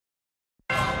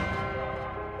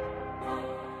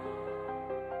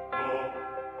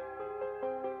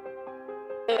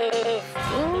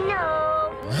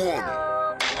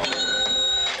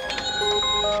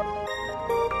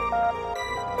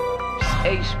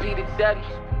HP the daddy,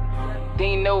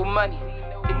 DKNO money.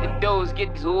 Get the doors,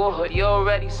 get the war. You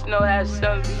already know how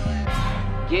some be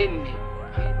getting it,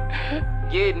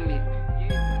 getting it.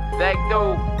 Back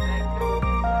door.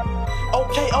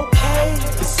 Okay.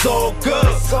 It's all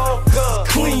good.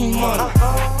 Clean money.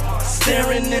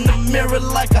 Staring in the mirror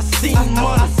like I see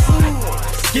money.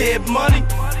 Scared money,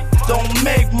 don't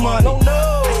make money.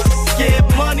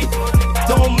 Scared money,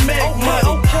 don't make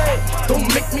money.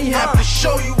 Don't make me have to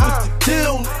show you what the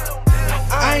deal.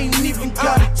 I ain't even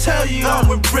gotta tell you I'm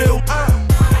with real.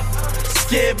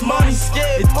 Scared money,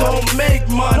 it don't make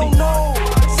money.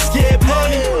 Scared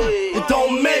money, it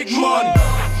don't make money.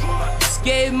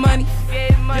 Scared money,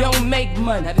 don't make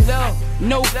money.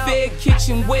 No fair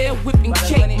kitchenware, whipping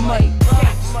cake money.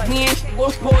 Me and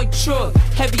boy truck,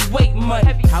 heavyweight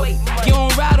money. You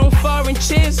don't ride on foreign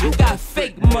chairs, you got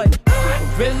fake money.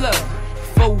 Gorilla,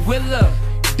 four-wheeler,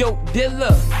 dope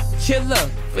dealer, killer,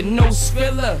 for no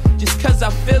skriller, just cause I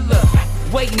feel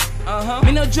her. Waiting,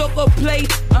 me no joke or play,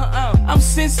 I'm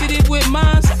sensitive with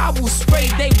mines, I will spray,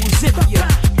 they will zip ya.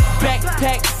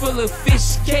 Backpack full of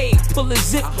fish cave, pull a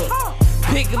zipper.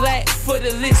 Big lat for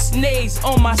the listeners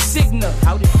on my signal.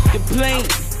 The plane,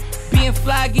 being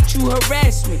fly get you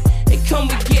harassment. It come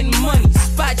with getting money,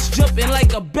 spots jumping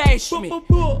like a bashment.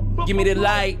 Give me the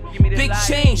light, big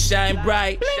chain shine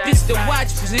bright. This the watch,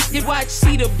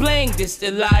 see the bling. This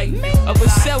the light of a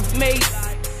self-made,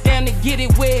 down to get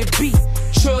it where it be.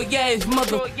 Troy ass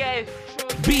mother,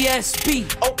 BSB.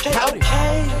 Okay.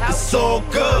 It's all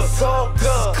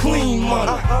good. Clean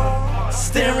money.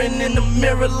 Staring in the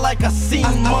mirror like I see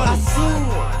money.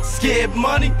 Scared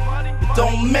money,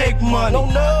 don't make money.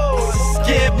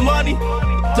 Scared money,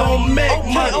 don't make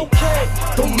money.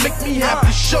 Don't make me have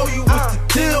to show you what the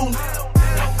deal.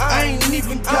 I ain't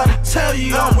even gotta tell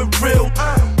you I'm with real.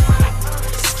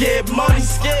 Scared money,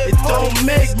 it don't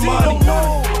make money.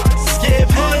 Scared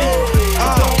money,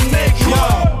 it don't make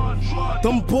money.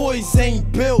 Them boys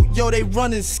ain't built, yo, they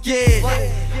running scared.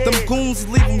 Them goons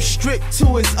leave him stripped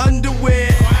to his underwear.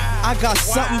 I got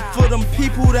something for them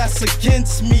people that's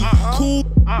against me. Cool,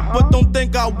 but don't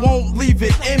think I won't leave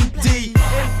it empty.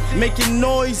 Making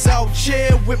noise out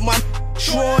here with my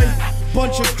Troy.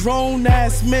 Bunch of grown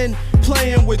ass men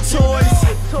playing with toys.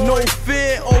 No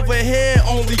fear over here,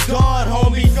 only God,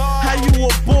 homie. How you a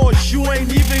boss? You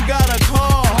ain't even got a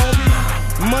car, homie.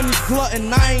 Money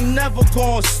glutton, I ain't never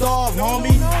gon' starve,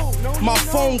 homie. My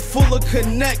phone full of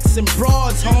connects and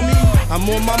broads, homie. I'm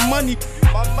on my money,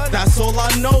 that's all I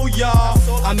know, y'all.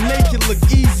 I make it look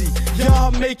easy,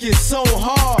 y'all make it so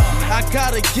hard. I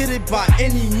gotta get it by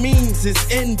any means, it's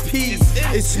NP.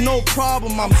 It's no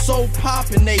problem, I'm so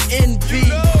poppin', they envy.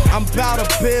 I'm bout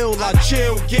to build, I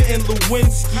chill, getting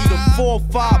Lewinsky. The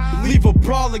 4-5, leave a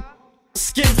brawler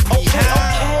skin.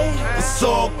 It's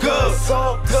all good.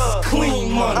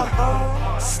 Clean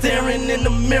money. Staring in the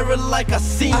mirror like I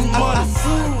see money.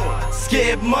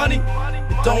 Scared money,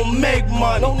 it don't make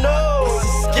money.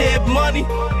 Scared money,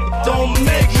 it don't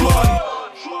make money.